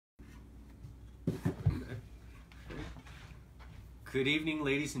Good evening,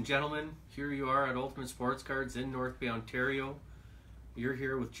 ladies and gentlemen. Here you are at Ultimate Sports Cards in North Bay, Ontario. You're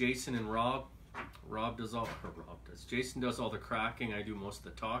here with Jason and Rob. Jason does all the cracking. I do most of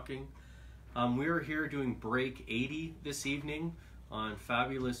the talking. We are here doing break 80 this evening on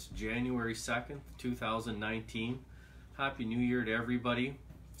fabulous January 2nd, 2019. Happy New Year to everybody.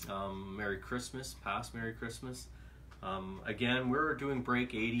 Merry Christmas, past Merry Christmas. Again, we're doing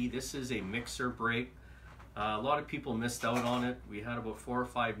break 80. This is a mixer break. A lot of people missed out on it. We had about 4 or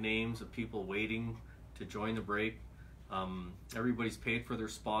 5 names of people waiting to join the break. Everybody's paid for their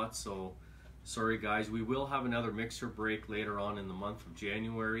spots, so sorry guys. We will have another mixer break later on in the month of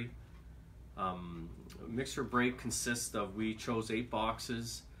January. Mixer break consists of, we chose 8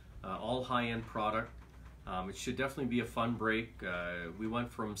 boxes, all high-end product. It should definitely be a fun break. We went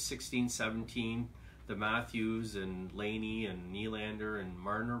from 16, 17, the Matthews and Laney and Nylander and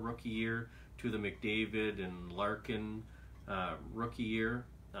Marner rookie year, to the McDavid and Larkin rookie year,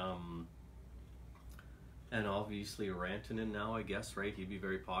 and obviously Rantanen now, I guess, right? He'd be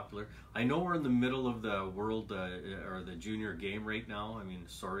very popular. I know we're in the middle of the world or the junior game right now. I mean,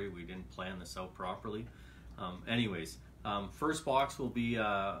 sorry, we didn't plan this out properly. Anyways, first box will be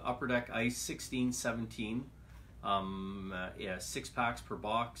Upper Deck Ice 16-17. Yeah, 6 packs per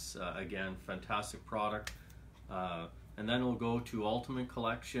box. Again, fantastic product. And then we'll go to Ultimate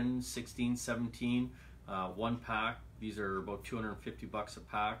Collection 16-17, 1 pack. These are about $250 a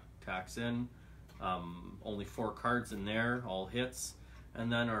pack, tax in. Only 4 cards in there, all hits.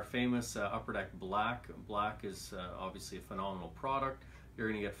 And then our famous Upper Deck Black. Black is obviously a phenomenal product. You're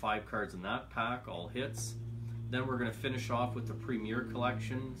going to get 5 cards in that pack, all hits. Then we're going to finish off with the Premier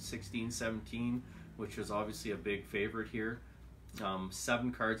Collection 16-17, which is obviously a big favorite here.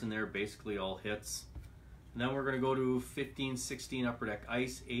 7 cards in there, basically all hits. And then we're going to go to 15-16 Upper Deck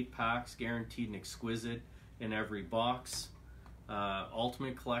Ice, 8 packs, guaranteed and exquisite in every box.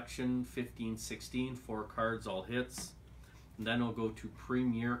 Ultimate Collection 15-16, 4 cards, all hits. And then we'll go to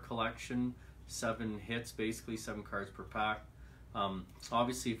Premier Collection, 7 hits, basically 7 cards per pack.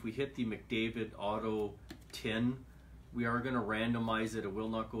 Obviously, if we hit the McDavid Auto tin, we are going to randomize it. It will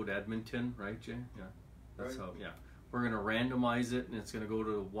not go to Edmonton, right, Jay? Yeah, that's right. How. Yeah. We're going to randomize it, and it's going to go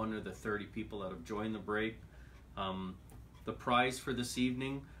to one of the 30 people that have joined the break. The prize for this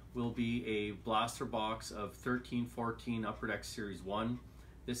evening will be a blaster box of 13-14 Upper Deck Series 1.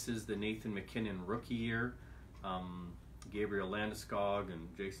 This is the Nathan MacKinnon rookie year. Gabriel Landeskog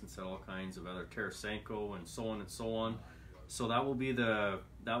and Jason said all kinds of other Tarasenko and so on and so on. So that will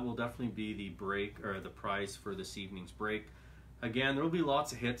definitely be the break, or the prize for this evening's break. Again, there will be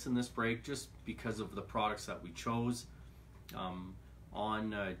lots of hits in this break just because of the products that we chose.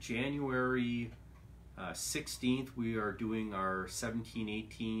 On January 16th, we are doing our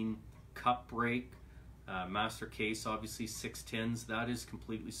 17-18 Cup break. Master case, obviously 6 tins. That is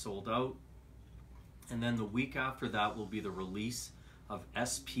completely sold out. And then the week after that will be the release of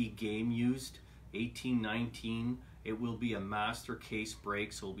SP Game Used 18-19. It will be a master case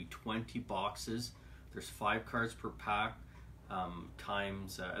break, so it will be 20 boxes. There's 5 cards per pack.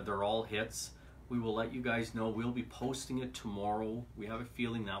 They're all hits. We will let you guys know. We'll be posting it tomorrow. We have a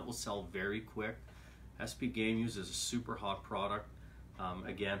feeling that will sell very quick. SP Game Use is a super hot product.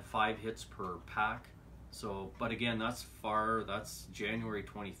 Again, 5 hits per pack. So, but again, that's January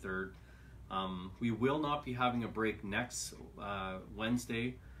 23rd. We will not be having a break next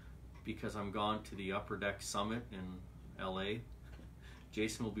Wednesday because I'm gone to the Upper Deck Summit in LA.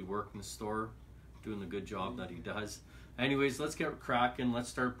 Jason will be working the store, doing the good job that he does. Anyways, let's get cracking. Let's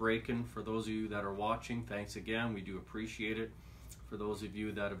start breaking. For those of you that are watching, thanks again. We do appreciate it. For those of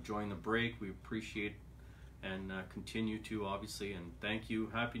you that have joined the break, we appreciate and continue to, obviously. And thank you.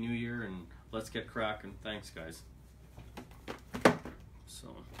 Happy New Year, and let's get cracking. Thanks, guys. So.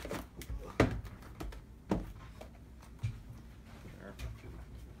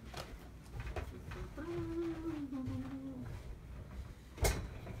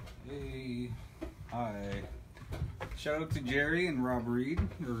 Hey. Hi. Shout out to Jerry and Rob Reed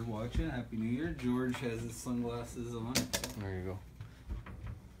who are watching. Happy New Year. George has his sunglasses on. There you go.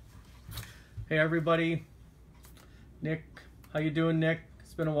 Hey everybody. Nick, how you doing, Nick?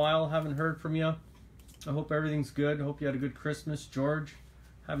 It's been a while. Haven't heard from you. I hope everything's good. I hope you had a good Christmas. George,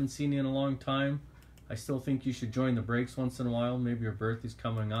 haven't seen you in a long time. I still think you should join the breaks once in a while. Maybe your birthday's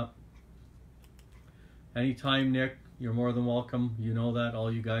coming up. Anytime, Nick, you're more than welcome. You know that,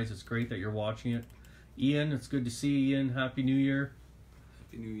 all you guys. It's great that you're watching it. Ian, it's good to see you, Ian. Happy New Year.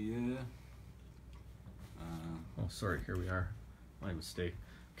 Happy New Year. Oh, sorry. Here we are. My mistake.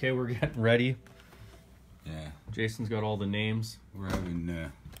 Okay, we're getting ready. Yeah. Jason's got all the names. We're having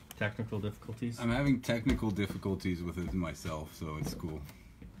technical difficulties? I'm having technical difficulties with it myself, so it's cool.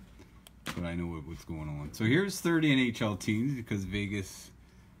 But I know what's going on. So here's 30 NHL teams because Vegas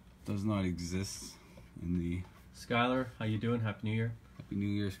does not exist in the... Skylar, how you doing? Happy New Year. Happy New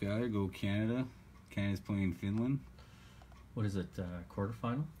Year, Skyler. Go Canada. Canada's playing Finland. What is it,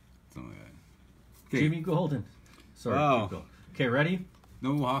 quarterfinal? Something like that. Okay. Jimmy Golden. Sorry, Wow. keep going. Okay, ready?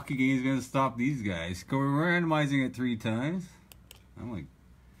 No hockey game's going to stop these guys. We're randomizing it 3 times. I'm like...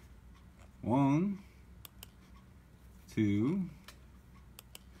 1, 2,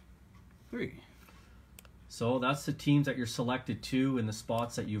 3. So that's the teams that you're selected to in the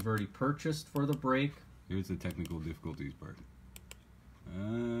spots that you've already purchased for the break. Here's the technical difficulties part.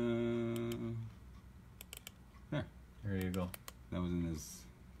 There. There you go. That wasn't as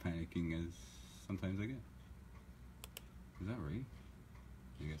panicking as sometimes I get. Is that right?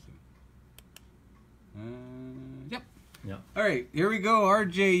 I guess so. Yep. Yeah. All right, here we go.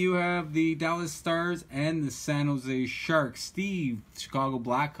 RJ, you have the Dallas Stars and the San Jose Sharks. Steve, Chicago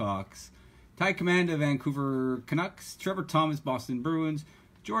Blackhawks. Ty Commanda, Vancouver Canucks. Trevor Thomas, Boston Bruins.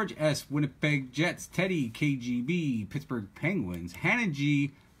 George S., Winnipeg Jets. Teddy, KGB, Pittsburgh Penguins. Hannah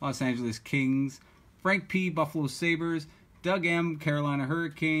G., Los Angeles Kings. Frank P., Buffalo Sabres. Doug M., Carolina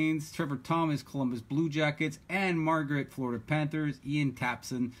Hurricanes. Trevor Thomas, Columbus Blue Jackets. And Margaret, Florida Panthers. Ian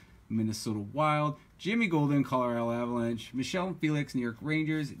Tapson, Minnesota Wild. Jimmy Golden, Colorado Avalanche. Michelle Felix, New York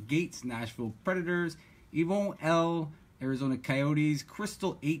Rangers. Gates, Nashville Predators. Yvonne L., Arizona Coyotes.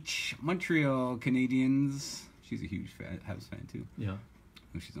 Crystal H., Montreal Canadiens. She's a huge Habs fan too. Yeah.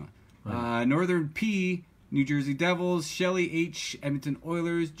 No, she's not. Right. Northern P., New Jersey Devils. Shelley H., Edmonton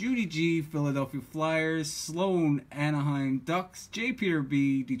Oilers. Judy G., Philadelphia Flyers. Sloan, Anaheim Ducks. J. Peter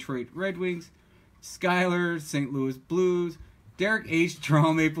B., Detroit Red Wings. Skyler, St. Louis Blues. Derek H.,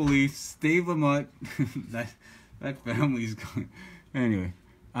 Toronto Maple Leafs. Dave Lamotte. that family's going. Anyway.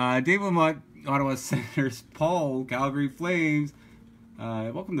 Dave Lamotte, Ottawa Senators. Paul, Calgary Flames.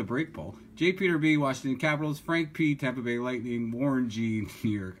 Welcome to break, Paul. J. Peter B., Washington Capitals. Frank P., Tampa Bay Lightning. Warren G.,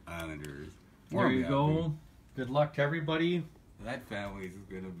 New York Islanders. There you go. Good luck to everybody. That family is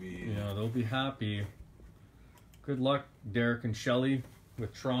going to be... Yeah, they'll be happy. Good luck, Derek and Shelley,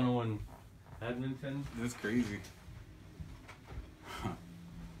 with Toronto and Edmonton. That's crazy. Huh.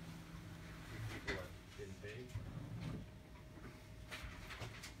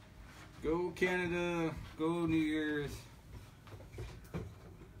 Go Canada. Go New Year's.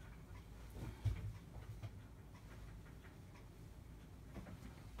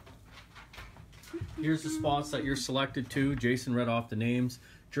 Here's the spots that you're selected to. Jason read off the names.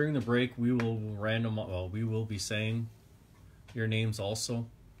 During the break, we will be saying your names also.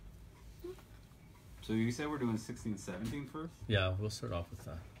 So you said we're doing 16, 17 first? Yeah, we'll start off with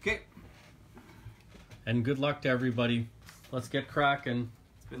that. Okay. And good luck to everybody. Let's get cracking.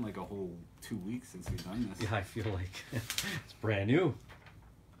 It's been like a whole 2 weeks since we've done this. Yeah, I feel like it's brand new.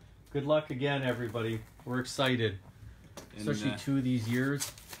 Good luck again, everybody. We're excited. And, Especially 2 of these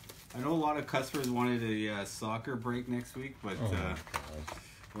years. I know a lot of customers wanted a soccer break next week, but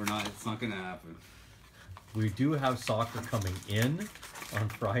we're not. It's not going to happen. We do have soccer coming in on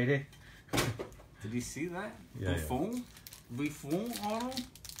Friday. Did you see that? Yeah. Buffon auto?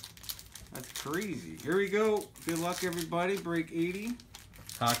 That's crazy. Here we go. Good luck, everybody. Break 80.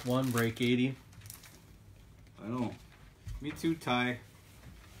 Pack 1, break 80. I know. Me too, Ty.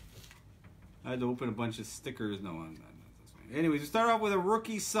 I had to open a bunch of stickers. No, I'm not. Anyways, we start off with a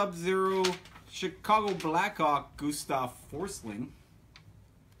rookie Sub-Zero Chicago Blackhawk Gustav Forsling.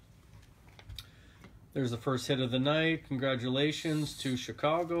 There's the first hit of the night. Congratulations to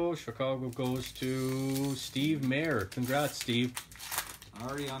Chicago. Chicago goes to Steve Mayer. Congrats, Steve.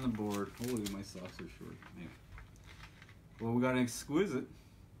 Already on the board. Holy, my socks are short. Anyway. Well, we got an exquisite.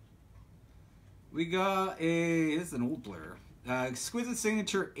 We got this is an old player. Exquisite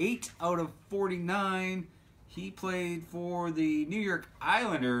signature 8 out of 49. He played for the New York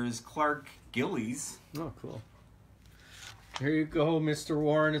Islanders, Clark Gillies. Oh, cool. Here you go, Mr.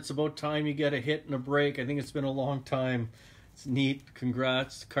 Warren. It's about time you get a hit and a break. I think it's been a long time. It's neat.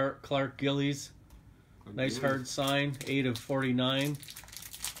 Congrats, Clark Gillies. Nice hard sign, 8 of 49.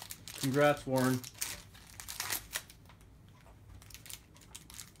 Congrats, Warren.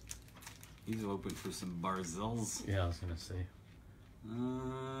 He's open for some Barzels. Yeah, I was going to say.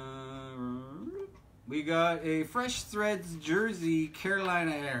 We got a Fresh Threads jersey,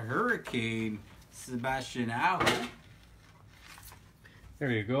 Carolina Hurricane, Sebastian Aho. There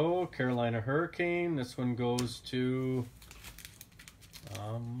you go, Carolina Hurricane. This one goes to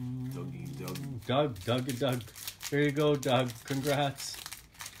Doug. Doug. There you go, Doug. Congrats.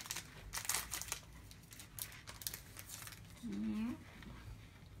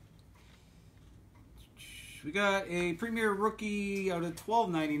 We got a Premier Rookie out of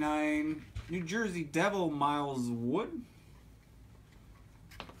 $12.99. New Jersey Devil, Miles Wood.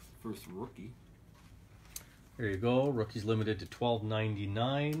 First rookie. There you go. Rookies limited to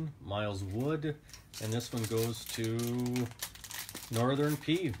 $12.99. Miles Wood. And this one goes to Northern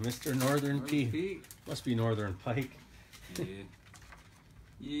P. Mr. Northern P. Must be Northern Pike.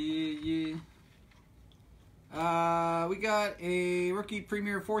 Yeah. We got a Rookie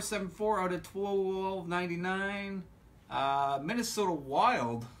Premier 474 out of $12.99. Minnesota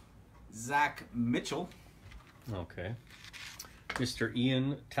Wild, Zach Mitchell. Okay. Mr.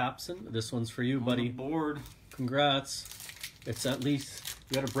 Ian Tapson. This one's for you, buddy. On the board. Congrats. It's at least,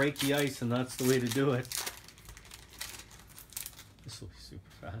 you got to break the ice, and that's the way to do it. This will be super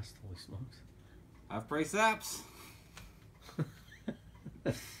fast. Holy smokes. Half-price apps.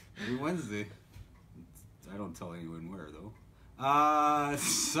 Every Wednesday. I don't tell anyone where, though.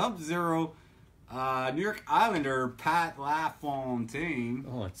 Sub-Zero. New York Islander, Pat LaFontaine.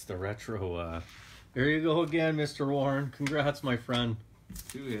 Oh, it's the retro. There you go again, Mr. Warren. Congrats, my friend.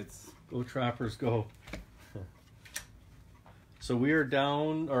 2 hits. Go Trappers, go. So we are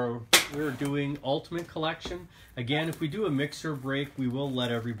down, or we're doing Ultimate Collection. Again, if we do a mixer break, we will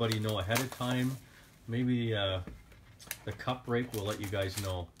let everybody know ahead of time. Maybe the cup break, we'll let you guys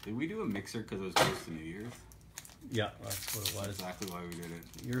know. Did we do a mixer because it was close to New Year's? Yeah, that's what it was. That's exactly why we did it.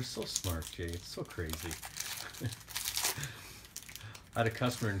 You're so smart, Jay. It's so crazy. I had a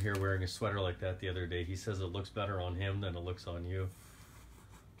customer in here wearing a sweater like that the other day. He says it looks better on him than it looks on you.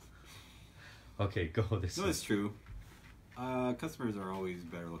 Okay, go. No, it's true. Customers are always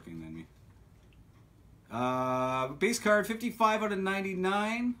better looking than me. Base card 55 out of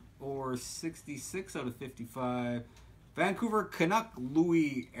 99 or 66 out of 55. Vancouver Canuck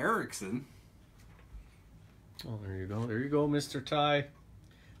Louis Eriksson. Oh, there you go. There you go, Mr. Ty.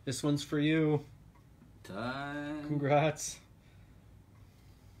 This one's for you. Ty. Congrats.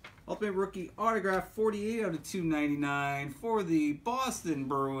 Ultimate Rookie Autograph 48 out of 299 for the Boston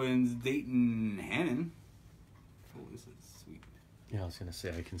Bruins, Dayton Hannon. Oh, this is sweet. Yeah, I was going to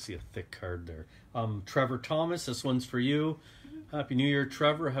say, I can see a thick card there. Trevor Thomas, this one's for you. Happy New Year,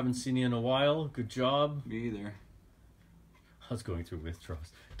 Trevor. Haven't seen you in a while. Good job. Me either. I was going through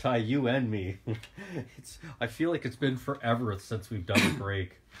withdrawals. Ty, you and me. I feel like it's been forever since we've done a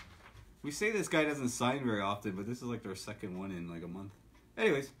break. We say this guy doesn't sign very often, but this is like their second one in like a month.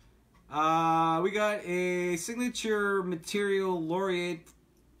 Anyways, we got a signature material laureate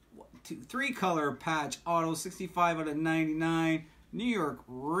 3-color patch auto 65 out of 99 New York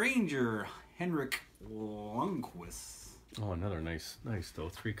Ranger Henrik Lundqvist. Oh, another nice though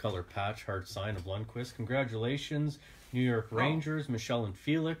 3-color patch, hard sign of Lundqvist. Congratulations, New York Rangers, Michelle and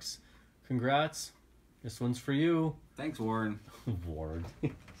Felix. Congrats. This one's for you. Thanks, Warren. Warren.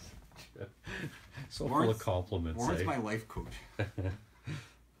 So Warren's, full of compliments. Warren's my life coach.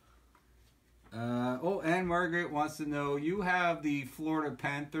 And Margaret wants to know, you have the Florida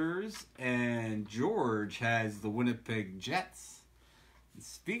Panthers and George has the Winnipeg Jets.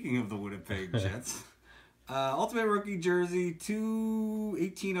 Speaking of the Winnipeg Jets, Ultimate Rookie Jersey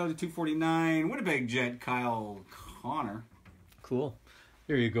 218 out of 249 Winnipeg Jet Kyle Connor. Cool.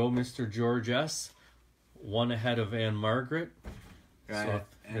 Here you go, Mr. George S. One ahead of Ann Margaret. So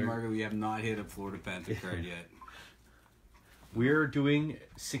and Margaret, we have not hit a Florida Panther card yet. We're doing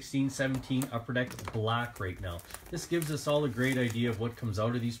 16-17 Upper Deck Black right now. This gives us all a great idea of what comes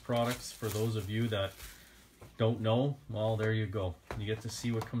out of these products. For those of you that don't know, well, there you go. You get to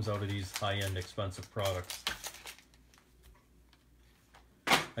see what comes out of these high-end expensive products.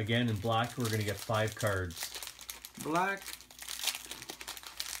 Again, in black, we're going to get 5 cards. Black.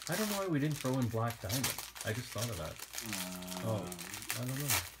 I don't know why we didn't throw in Black Diamond. I just thought of that. I don't know.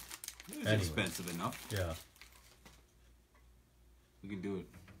 It's expensive enough. Yeah. We can do it.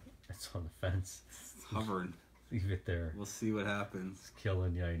 It's on the fence. It's hovering. Leave it there. We'll see what happens. It's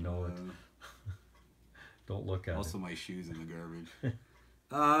killing you, I know it. Don't look at also it. My shoes in the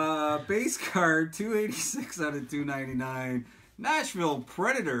garbage. Base card 286 out of 299. Nashville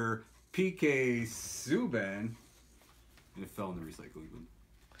Predator PK Subban. And it fell in the recycling bin.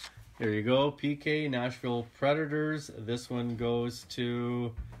 There you go, PK Nashville Predators. This one goes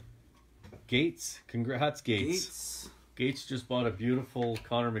to Gates. Congrats, Gates. Gates just bought a beautiful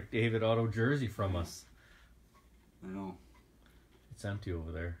Connor McDavid auto jersey from us. I know. It's empty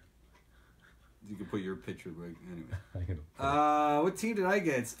over there. You can put your picture right anyway. What team did I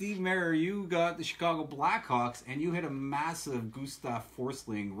get? Steve Mayer, you got the Chicago Blackhawks, and you hit a massive Gustav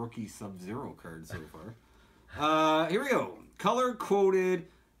Forsling rookie Sub-Zero card so far. Here we go. Color coded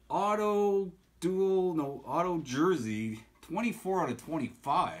auto jersey, 24 out of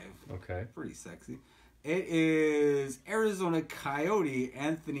 25. Okay. Pretty sexy. It is Arizona Coyote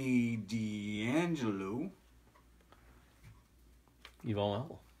Anthony D'Angelo. Yvonne.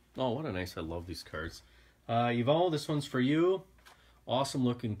 Oh, what a nice, I love these cards. Yvonne, this one's for you. Awesome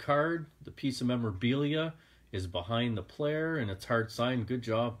looking card. The piece of memorabilia is behind the player and it's hard signed. Good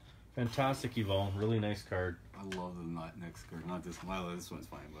job. Fantastic, Yvonne. Really nice card. I love the next card. Not this one. Well, this one's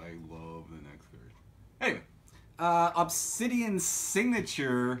fine, but I love the next card. Anyway, Obsidian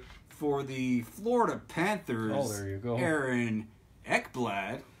signature for the Florida Panthers. Oh, there you go. Aaron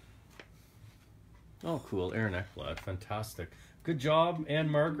Ekblad. Oh, cool. Aaron Ekblad. Fantastic. Good job. And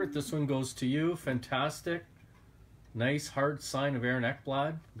Margaret, this one goes to you. Fantastic. Nice hard sign of Aaron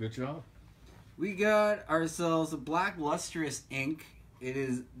Ekblad. Good job. We got ourselves a black lustrous ink. It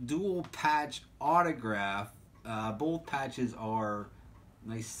is dual patch autograph. Both patches are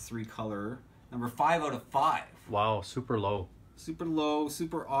nice 3-color. Number 5 out of 5. Wow, super low. Super low,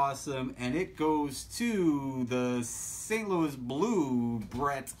 super awesome. And it goes to the St. Louis Blue,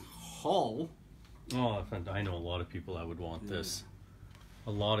 Brett Hull. Oh, I know a lot of people that would want this.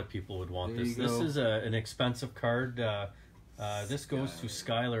 A lot of people would want There this. you This go. is an expensive card. This goes to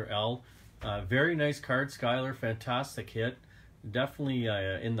Skylar L. Very nice card, Skylar. Fantastic hit. Definitely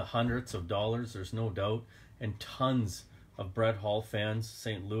in the hundreds of dollars, there's no doubt. And tons of Brett Hall fans.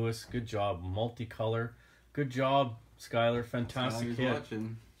 St. Louis, good job. Multicolor. Good job, Skylar. Fantastic Skylar's hit.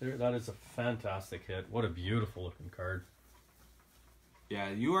 watching. That is a fantastic hit. What a beautiful looking card. Yeah,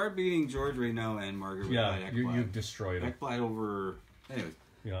 you are beating George right now and Margaret with Yeah, that you've Ekblad. destroyed him. Ekblad over... Anyways,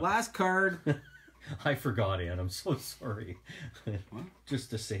 Yeah. last card. I forgot, Ann. I'm so sorry. What? Just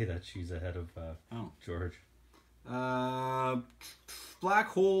to say that she's ahead of George. Black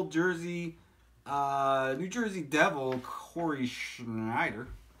hole jersey. New Jersey Devil, Corey Schneider.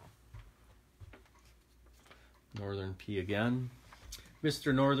 Northern P again.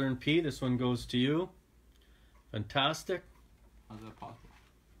 Mr. Northern P, this one goes to you. Fantastic. How's that possible?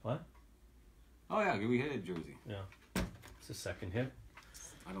 What? Oh yeah, we hit a jersey. Yeah. It's a second hit.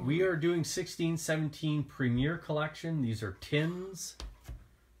 I don't We know. are doing 16-17 Premier Collection. These are tins.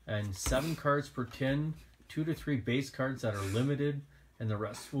 And 7 cards per tin. 2 to 3 base cards that are limited. And the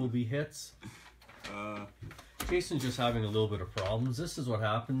rest will be hits. Jason's just having a little bit of problems. This is what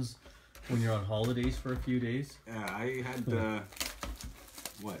happens when you're on holidays for a few days. Yeah, I had 3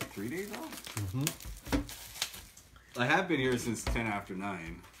 days off? Mm-hmm. I have been here since 10 after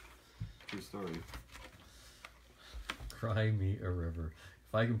 9. True story. Cry me a river.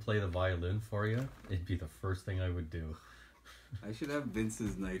 If I can play the violin for you, it'd be the first thing I would do. I should have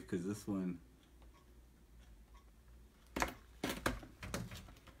Vince's knife because this one...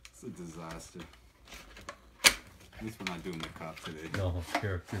 It's a disaster. At least we're not doing the cup today. No,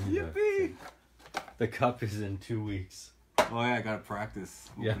 here, give me Yippee! the cup is in 2 weeks. Oh yeah, I gotta practice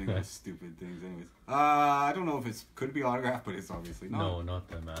opening Yeah. those stupid things. Anyways, I don't know if it could be autographed, but it's obviously not. No, not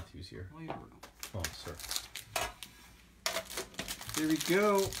the Matthews here. Well, you never know. Oh, sir. Here we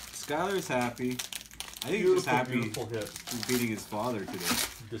go. Skylar's happy. I think he's just happy Beautiful hit. he's beating his father today.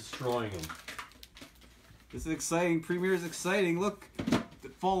 Destroying him. This is exciting. Premier is exciting. Look,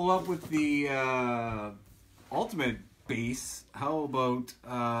 follow up with the ultimate base. How about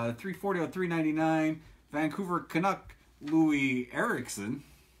 340 out 399 Vancouver Canuck Louis Eriksson.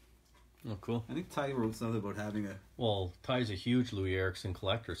 Oh, cool. I think Ty wrote something about having a... Well, Ty's a huge Louis Eriksson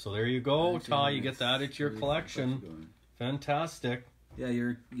collector, so there you go, Ty. You get to add it to your collection. Fantastic. Yeah,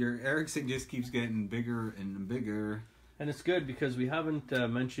 your Eriksson just keeps getting bigger and bigger. And it's good because we haven't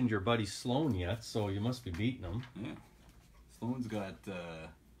mentioned your buddy Sloan yet, so you must be beating him. Yeah. Sloan's got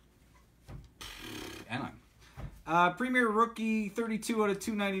Anaheim. Premier rookie, 32 out of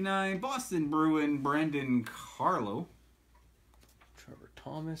 299. Boston Bruin, Brandon Carlo. Trevor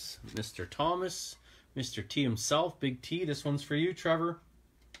Thomas, Mr. T himself, Big T. This one's for you, Trevor.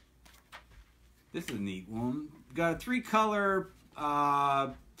 This is a neat one. Got a 3-color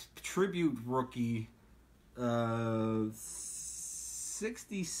tribute rookie.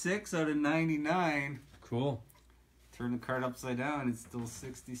 66 out of 99. Cool. Turn the card upside down, it's still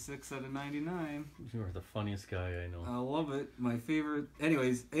 66 out of 99. You are the funniest guy I know. I love it. My favorite.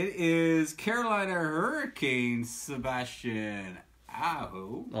 Anyways, it is Carolina Hurricanes, Sebastian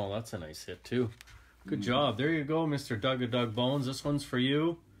Aho. Oh, that's a nice hit, too. Good job. There you go, Mr. Doug Bones. This one's for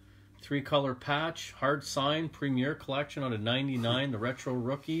you. 3-color patch, hard sign, Premier Collection out of 99, the retro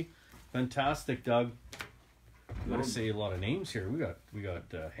rookie. Fantastic, Doug. We gotta say a lot of names here. We got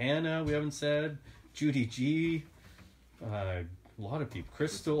Hannah. We haven't said Judy G. A lot of people.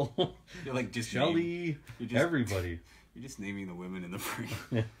 Crystal. You're like just Shelly. Everybody. You're just naming the women in the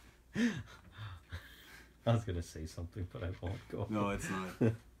frame. I was gonna say something, but I won't go. No, it's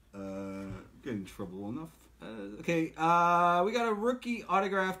not. Okay, get in trouble enough. Okay, we got a rookie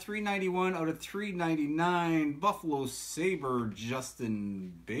autograph, 391 out of 399. Buffalo Sabre,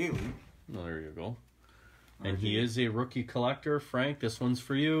 Justin Bailey. Oh, there you go. And he is a rookie collector. Frank, this one's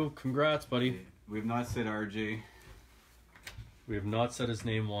for you. Congrats, buddy. We have not said RJ. We have not said his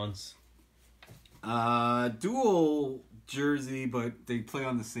name once. Dual jersey, but they play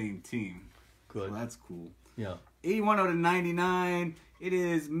on the same team. Good. So that's cool. Yeah. 81 out of 99. It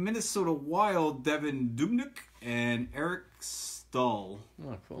is Minnesota Wild, Devin Dubnyk, and Eric Stahl.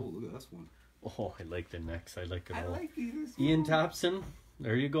 Oh, cool. Oh, look at this one. Oh, I like the necks. I like it all. I like these. Ian Tapson,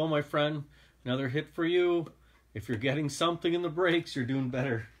 there you go, my friend. Another hit for you. If you're getting something in the breaks, you're doing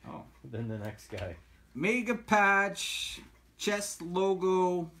better than the next guy. Mega patch, chest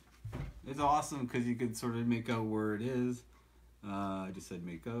logo. It's awesome because you can sort of make out where it is. I just said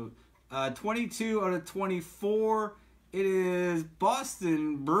make out. 22 out of 24. It is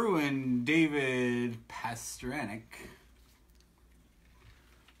Boston Bruin, David Pastrnak.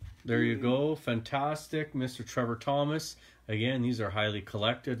 There you go. Fantastic, Mr. Trevor Thomas. Again, these are highly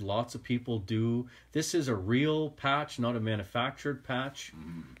collected. Lots of people do. This is a real patch, not a manufactured patch.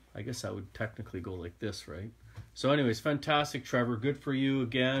 I guess that would technically go like this, right? So anyways, fantastic, Trevor. Good for you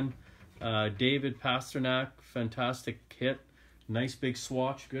again. David Pastrnak, fantastic hit. Nice big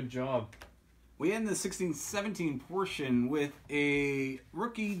swatch. Good job. We end the 16-17 portion with a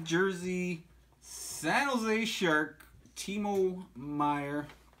rookie jersey, San Jose Shark, Timo Meier.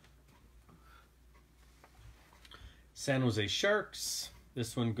 San Jose Sharks.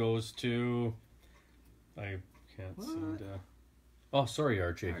 This one goes to... I can't seem to... Oh, sorry,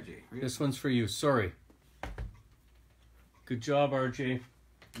 RJ. This one's for you. Sorry. Good job, RJ.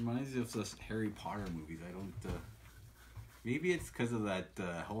 Reminds me of those Harry Potter movies. I don't... maybe it's because of that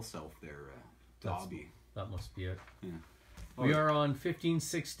house elf there, Dobby. That must be it. Yeah. We are on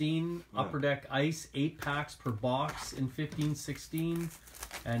 15-16 Upper Deck Ice, 8 packs per box in 15-16,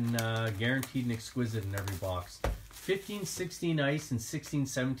 and guaranteed and exquisite in every box. 15-16 Ice and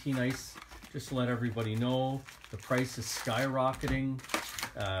 16-17 Ice, just to let everybody know, the price is skyrocketing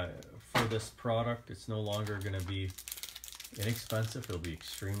for this product. It's no longer going to be inexpensive. It'll be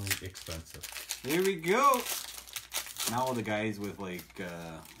extremely expensive. There we go. Now all the guys with like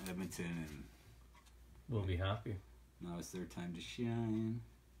Edmonton and... We'll be happy. Now it's their time to shine.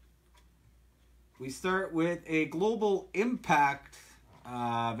 We start with a Global Impact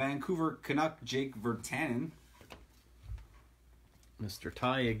Vancouver Canuck Jake Virtanen. Mr.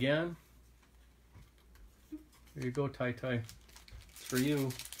 Ty again. There you go, Ty. It's for you.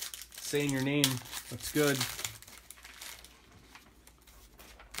 Saying your name. Looks good.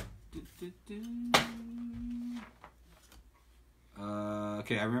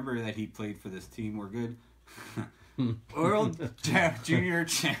 Okay, I remember that he played for this team. We're good. World Junior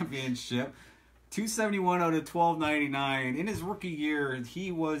Championship. 271 out of 1299. In his rookie year,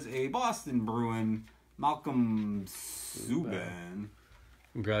 he was a Boston Bruin. Malcolm Subban.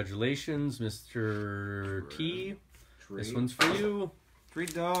 Congratulations, Mr. T. This one's for you.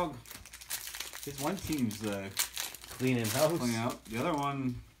 Treat dog. His one team's cleaning house. Cleaning out. The other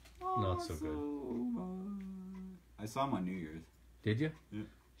one, not so good. I saw him on New Year's. Did you? Yeah.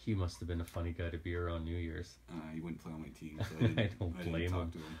 He must have been a funny guy to be around New Year's. He wouldn't play on my team, so I don't blame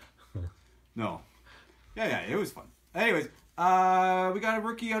talk to him. No. Yeah, it was fun. Anyways, we got a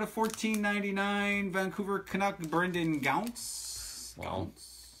rookie out of 14.99, Vancouver Canuck, Brendan Gaunce. Wow.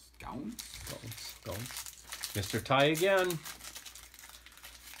 Gaunce. Mr. Ty again.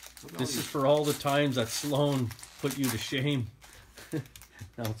 This is for all the times that Sloan put you to shame.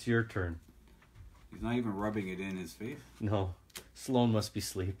 Now it's your turn. He's not even rubbing it in his face. No. Sloan must be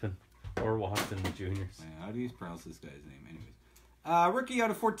sleeping or watching the juniors. Yeah, how do you pronounce this guy's name? Anyways. Rookie out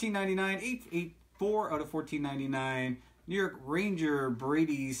of 14.99, 884 out of 14.99. New York Ranger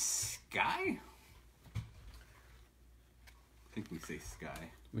Brady Sky. I think we say Sky.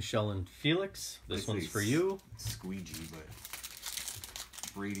 Michelle and Felix. This one's for you. Squeegee, but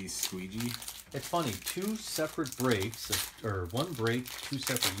Brady's Squeegee. It's funny, 2 separate breaks, or 1 break, 2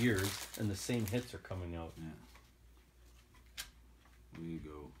 separate years, and the same hits are coming out. Yeah. There you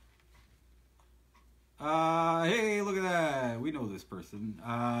go. Hey, look at that. We know this person.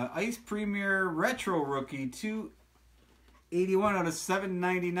 Ice Premier Retro Rookie, 281 out of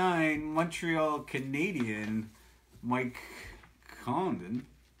 799. Montreal Canadian, Mike Condon.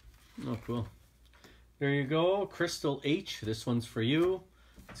 Oh, cool. There you go. Crystal H. This one's for you.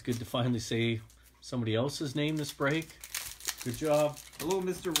 It's good to finally say somebody else's name this break. Good job. Hello,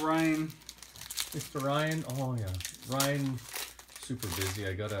 Mr. Ryan. Mr. Ryan. Oh, yeah. Ryan, super busy.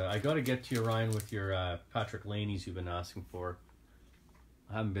 I gotta get to you, Ryan, with your Patrick Laney's you've been asking for.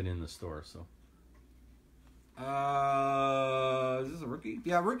 I haven't been in the store, so. Is this a rookie?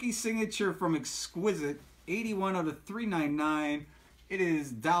 Yeah, rookie signature from Exquisite. 81 out of 399. It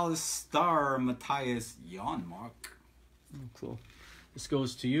is Dallas Star Matthias Janmark. Oh, cool. This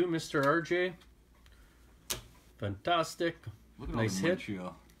goes to you, Mr. RJ. Fantastic. Look at Nice all the hit.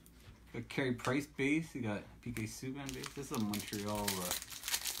 Montreal. Got Carey Price base. You got PK Subban base. This is a Montreal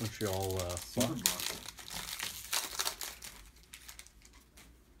Montreal super box. box.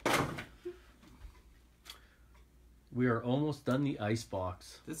 We are almost done the ice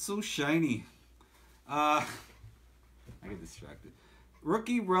box. That's so shiny. I get distracted.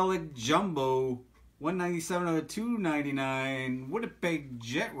 Rookie Relic Jumbo. 197 out of 299. Winnipeg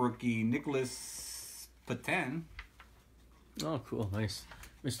Jet rookie Nicholas Patin. Oh, cool. Nice.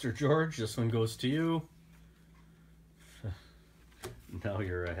 Mr. George, this one goes to you. Now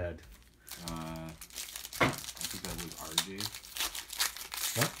you're ahead. I think that was RJ.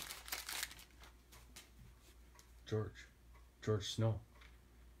 What? George Snow.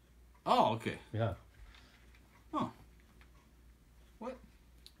 Oh, okay. Yeah. Oh. What?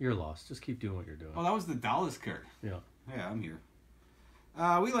 You're lost. Just keep doing what you're doing. Oh, that was the Dallas card. Yeah. Yeah, I'm here.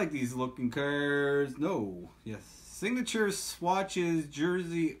 We like these looking cards. No. Yes. Signature swatches,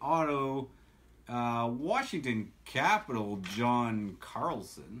 jersey, auto, Washington Capital, John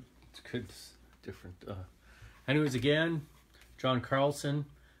Carlson. It's good. It's different. Anyways, again, John Carlson.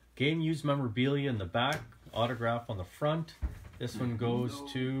 Game used memorabilia in the back. Autograph on the front. This one goes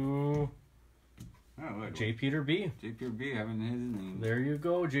to J. Peter B. J. Peter B. Having his name. There you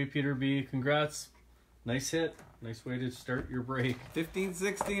go, J. Peter B. Congrats. Nice hit. Nice way to start your break.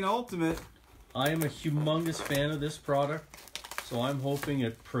 15-16 Ultimate. I am a humongous fan of this product, so I'm hoping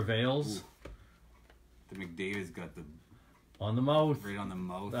it prevails. Ooh. The McDavid's got the On the mouth. right on the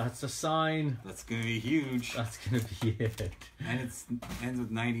mouth. That's a sign. That's gonna be huge. That's going to be it. And it ends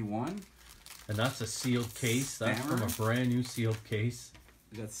with 91. And that's a sealed case. That's from a Stammer. brand new sealed case.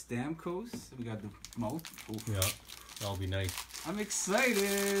 We got Stamkos. We got the mouth. Oof. Yeah, that'll be nice. I'm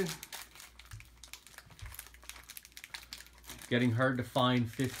excited. Getting hard to find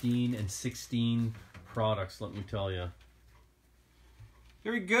 15 and 16 products, let me tell you.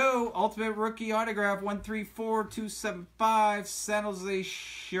 Here we go. Ultimate Rookie Autograph 134275. San Jose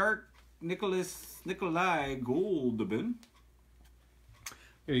Shark Nikolai Goldman.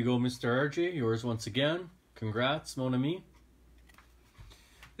 Here you go, Mr. RJ. Yours once again. Congrats, mon ami.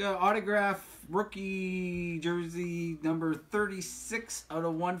 The autograph rookie jersey number 36 out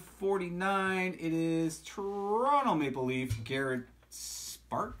of 149. It is Toronto Maple Leaf Garrett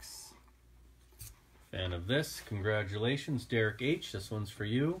Sparks. Fan of this. Congratulations, Derek H. This one's for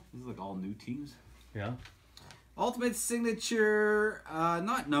you. This is like all new teams. Yeah. Ultimate signature,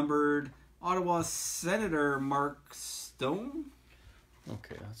 not numbered. Ottawa Senator Mark Stone.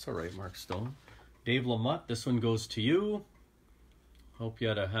 Okay, that's all right, Mark Stone. Dave Lamotte, this one goes to you. Hope you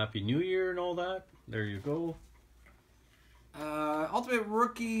had a happy new year and all that. There you go. Ultimate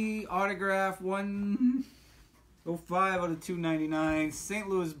Rookie Autograph 105 out of 299. St.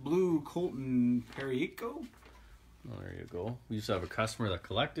 Louis Blue Colton Perico. Oh, there you go. We used to have a customer that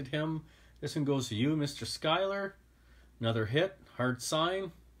collected him. This one goes to you, Mr. Schuyler. Another hit. Hard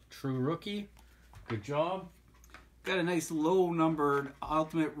sign. True rookie. Good job. Got a nice low numbered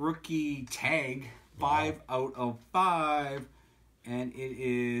Ultimate Rookie tag. 5 out of 5. And it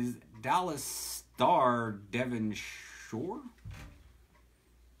is Dallas Star Devon Shore.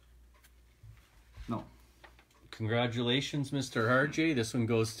 No. Congratulations, Mr. RJ. This one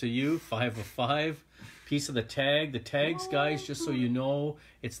goes to you. 5 of 5. Piece of the tag. The tags, guys, just so you know,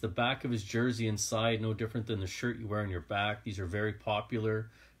 it's the back of his jersey inside. No different than the shirt you wear on your back. These are very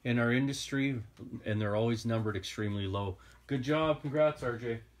popular in our industry, and they're always numbered extremely low. Good job. Congrats,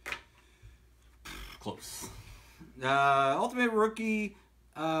 RJ. Close. Ultimate Rookie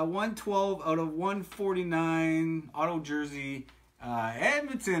 112 out of 149. Auto jersey.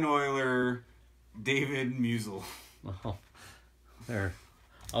 Edmonton Oiler David Musil. Oh, there.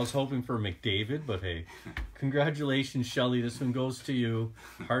 I was hoping for McDavid, but hey. Congratulations, Shelly. This one goes to you.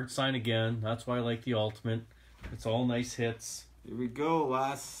 Hard sign again. That's why I like the Ultimate. It's all nice hits. Here we go.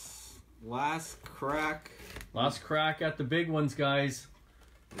 Last crack. Last crack at the big ones, guys.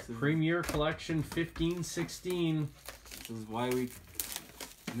 This is, Premier Collection 15-16. this is why we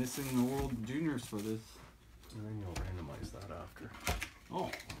missing the World Juniors for this. And then you'll randomize that after. Oh.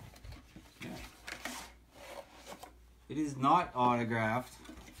 Yeah. It is not autographed.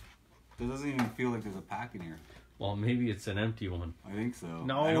 It doesn't even feel like there's a pack in here. Well, maybe it's an empty one. I think so.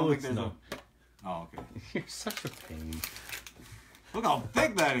 No, I don't think it's there's not. Oh, okay. You're such a pain. Look how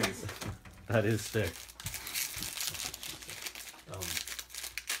thick that is. That is thick. Okay.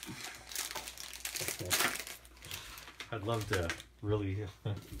 I'd love to really.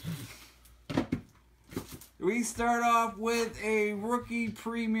 We start off with a rookie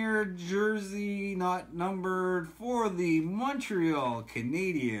premier jersey, not numbered, for the Montreal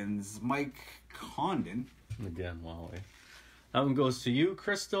Canadiens, Mike Condon. Again, wow. That one goes to you,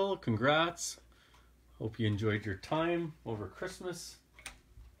 Crystal. Congrats. Hope you enjoyed your time over Christmas.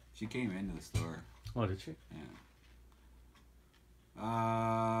 She came into the store. Oh, did she?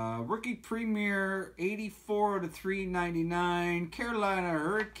 Yeah. Rookie Premier 84 to 399. Carolina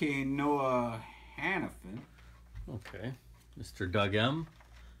Hurricane Noah Hannafin. Okay. Mr. Doug M.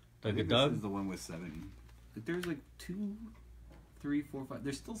 Doug. Doug. This is the one with 7. But there's like 2, 3, 4, 5.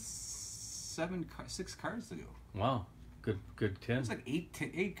 There's still 6 cards to go. Wow. Good 10. There's like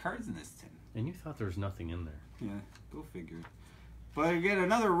 8 cards in this tin. And you thought there was nothing in there. Yeah, go figure. But again,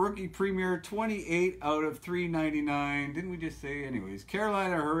 another rookie premier, 28 out of 399. Didn't we just say? Anyways,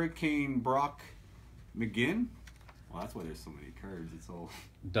 Carolina Hurricane Brock McGinn. Well, that's why there's so many cards. It's all...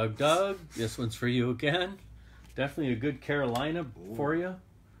 Doug, this one's for you again. Definitely a good Carolina for you.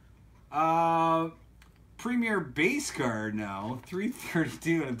 Premier base card now,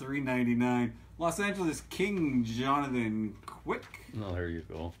 332 out of 399. Los Angeles King Jonathan Quick. Oh, there you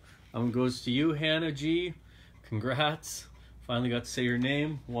go. That one goes to you, Hannah G. Congrats. Finally got to say your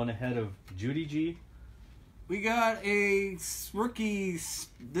name. One ahead of Judy G. We got a rookie.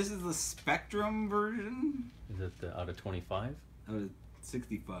 This is the Spectrum version. Is it out of 25? Out of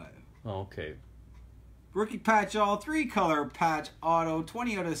 65. Oh, okay. Rookie patch all 3-color patch auto,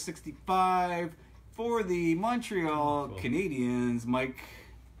 20 out of 65 for the Montreal Canadiens, Mike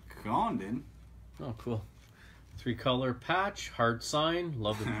Condon. Oh, cool. 3-color patch, hard sign.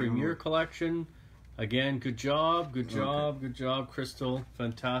 Love the Premier collection. Again, good job, good job, Crystal.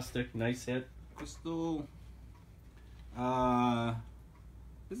 Fantastic, nice hit. Crystal.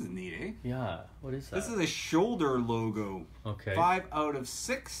 This is neat, eh? Yeah, what is that? This is a shoulder logo. Okay. 5 out of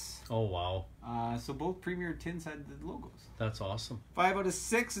 6. Oh, wow. So both Premier tins had the logos. That's awesome. 5 out of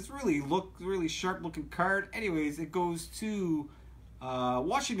 6. It's really sharp looking card. Anyways, it goes to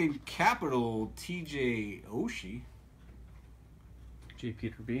Washington Capital TJ Oshie. J.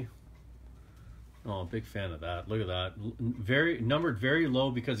 Peter B. Oh, big fan of that. Look at that. Numbered very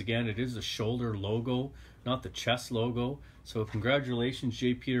low because, again, it is a shoulder logo, not the chest logo. So congratulations,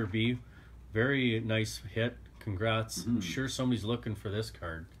 J. Peter B. Very nice hit. Congrats. Mm-hmm. I'm sure somebody's looking for this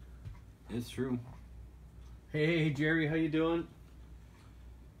card. It's true. Hey, Jerry, how you doing?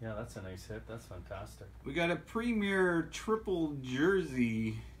 Yeah, that's a nice hit. That's fantastic. We got a Premier triple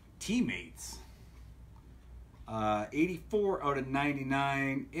jersey teammates. 84 out of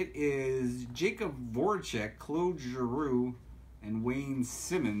 99. It is Jacob Voracek, Claude Giroux, and Wayne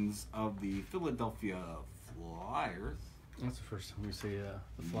Simmons of the Philadelphia Flyers. That's the first time we say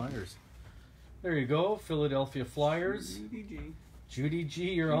the Flyers. There you go, Philadelphia Flyers. Judy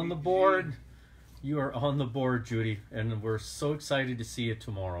G, you're on the board. You are on the board, Judy, and we're so excited to see you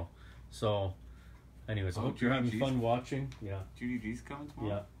tomorrow. So, anyways, I hope you're having fun watching. Yeah. Judy G's coming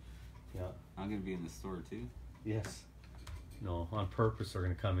tomorrow? Yeah. I'm going to be in the store, too. Yes. No, on purpose they're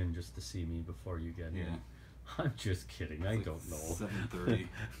going to come in just to see me before you get in. I'm just kidding. I don't know. 7:30.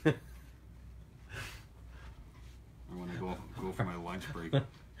 I want to go for my lunch break.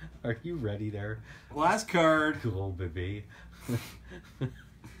 Are you ready there? Last card. Cool, baby.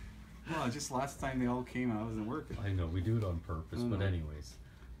 Well, just last time they all came, I wasn't working. I know, we do it on purpose, but anyways.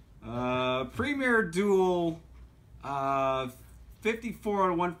 Premier Duel, 54 out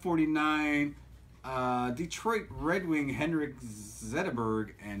of 149. Detroit Red Wing, Henrik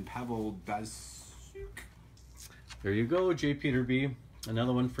Zetterberg, and Pavel Datsyuk. There you go, J. Peter B.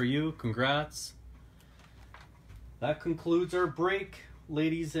 Another one for you. Congrats. That concludes our break.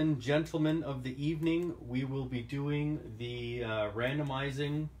 Ladies and gentlemen of the evening, we will be doing the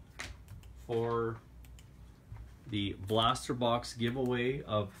randomizing for the Blaster Box giveaway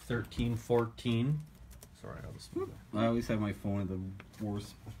of 1314. Sorry, I was... I always have my phone in the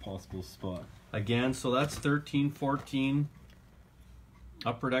worst possible spot. Again, so that's 1314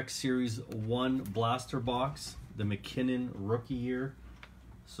 Upper Deck Series 1 Blaster Box, the McKinnon rookie year.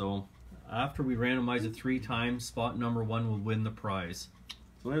 So after we randomize it 3 times, spot number 1 will win the prize.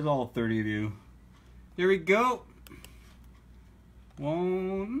 So there's all 30 of you. Here we go.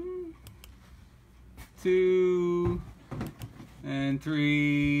 1, 2, and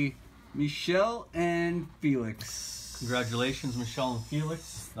 3. Michelle and Felix. Congratulations, Michelle and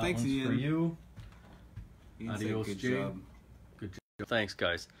Felix. That Thanks, one's Ian. for you. Ian said Adios, good Jay. job. Good job. Thanks,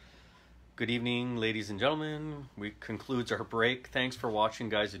 guys. Good evening, ladies and gentlemen. We concludes our break. Thanks for watching,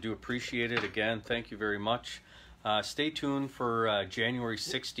 guys. I do appreciate it. Again, thank you very much. Stay tuned for January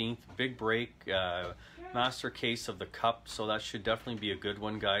 16th. Big break. master case of the Cup, so that should definitely be a good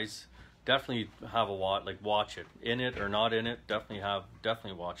one, guys. Definitely have a watch it, in it or not in it.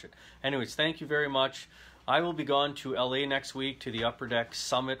 Definitely watch it. Anyways, thank you very much. I will be gone to LA next week to the Upper Deck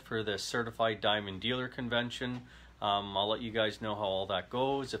Summit for the Certified Diamond Dealer Convention. I'll let you guys know how all that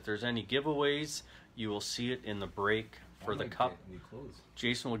goes. If there's any giveaways, you will see it in the break for the Cup.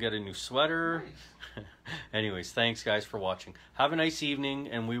 Jason will get a new sweater. Nice. Anyways, thanks guys for watching. Have a nice evening,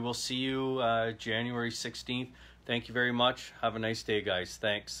 and we will see you January 16th. Thank you very much. Have a nice day, guys.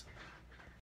 Thanks.